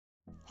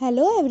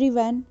Hello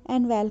everyone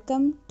and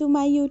welcome to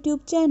my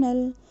YouTube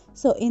channel.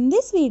 So in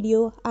this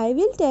video I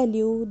will tell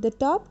you the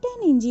top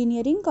 10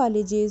 engineering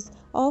colleges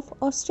of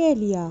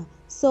Australia.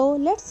 So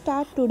let's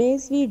start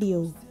today's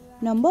video.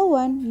 Number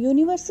 1,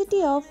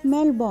 University of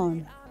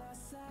Melbourne.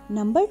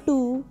 Number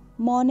 2,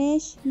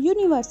 Monash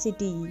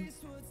University.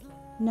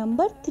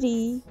 Number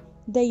 3,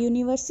 the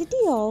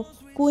University of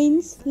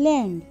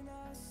Queensland.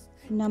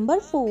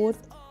 Number 4,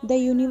 the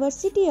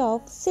University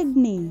of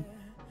Sydney.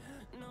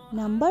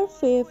 Number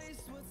 5,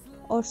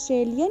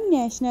 Australian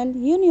National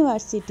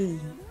University.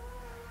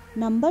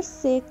 Number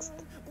 6,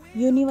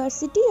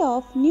 University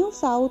of New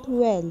South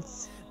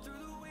Wales.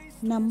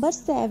 Number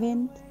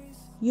 7,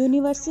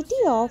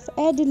 University of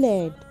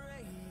Adelaide.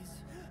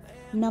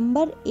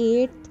 Number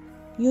 8,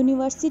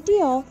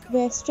 University of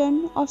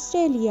Western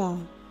Australia.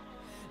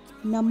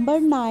 Number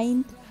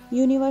 9,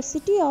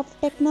 University of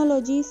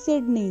Technology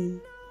Sydney.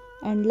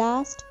 And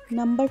last,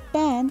 number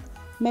 10,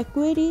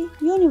 Macquarie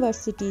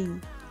University.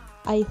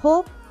 I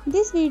hope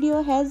this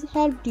video has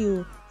helped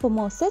you. For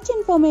more such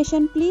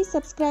information, please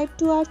subscribe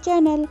to our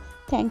channel.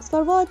 Thanks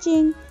for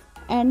watching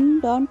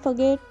and don't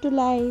forget to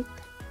like.